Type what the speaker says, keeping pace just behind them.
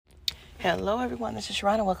Hello, everyone. This is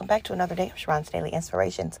Sharon, and welcome back to another day of Sharon's Daily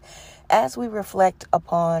Inspirations. As we reflect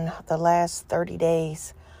upon the last 30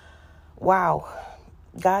 days, wow,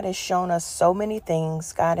 God has shown us so many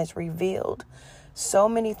things. God has revealed so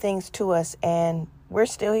many things to us, and we're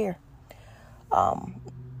still here.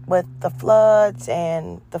 With the floods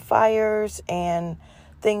and the fires and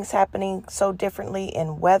things happening so differently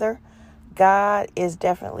in weather, God is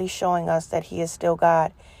definitely showing us that He is still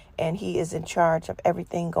God. And He is in charge of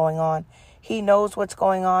everything going on. He knows what's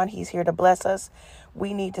going on. He's here to bless us.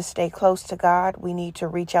 We need to stay close to God. We need to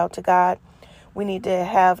reach out to God. We need to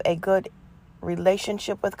have a good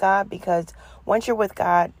relationship with God, because once you're with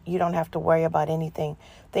God, you don't have to worry about anything.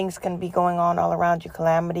 Things can be going on all around you.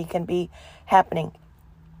 Calamity can be happening.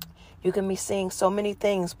 You can be seeing so many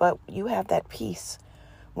things, but you have that peace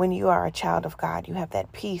when you are a child of God. You have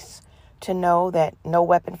that peace to know that no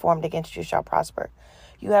weapon formed against you shall prosper.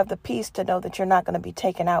 You have the peace to know that you're not going to be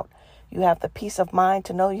taken out. You have the peace of mind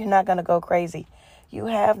to know you're not going to go crazy. You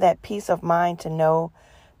have that peace of mind to know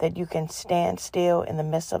that you can stand still in the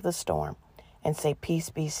midst of the storm and say,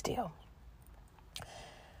 peace be still.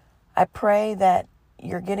 I pray that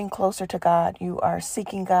you're getting closer to God. You are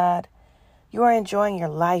seeking God. You are enjoying your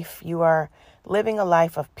life. You are living a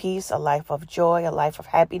life of peace, a life of joy, a life of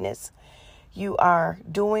happiness. You are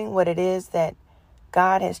doing what it is that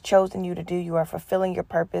God has chosen you to do. You are fulfilling your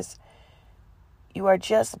purpose. You are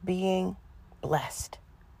just being blessed,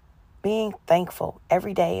 being thankful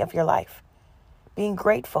every day of your life, being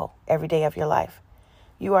grateful every day of your life.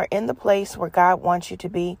 You are in the place where God wants you to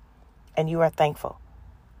be, and you are thankful.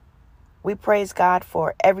 We praise God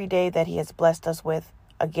for every day that He has blessed us with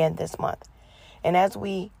again this month. And as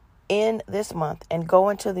we end this month and go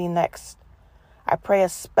into the next, I pray a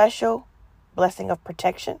special blessing of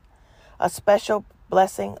protection, a special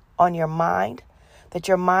blessing on your mind, that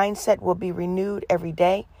your mindset will be renewed every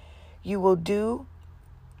day. You will do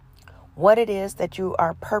what it is that you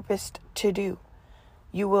are purposed to do.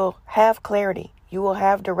 You will have clarity. You will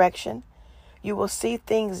have direction. You will see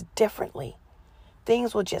things differently.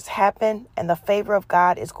 Things will just happen, and the favor of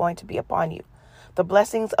God is going to be upon you. The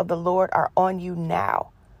blessings of the Lord are on you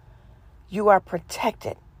now. You are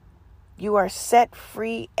protected. You are set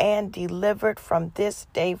free and delivered from this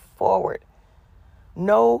day forward.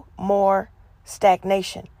 No more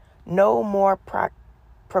stagnation. No more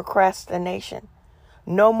procrastination.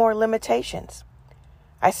 No more limitations.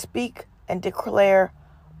 I speak and declare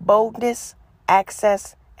boldness,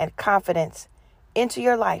 access, and confidence into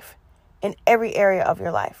your life, in every area of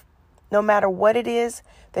your life. No matter what it is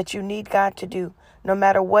that you need God to do, no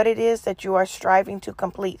matter what it is that you are striving to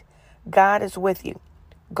complete, God is with you.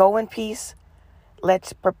 Go in peace.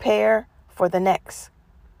 Let's prepare for the next.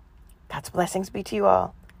 God's blessings be to you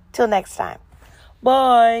all. Till next time.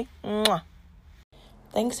 Bye. Mwah.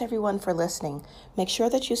 Thanks everyone for listening. Make sure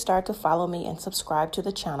that you start to follow me and subscribe to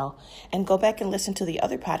the channel, and go back and listen to the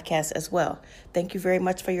other podcasts as well. Thank you very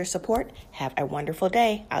much for your support. Have a wonderful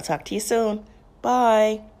day. I'll talk to you soon.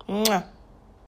 Bye. Mwah.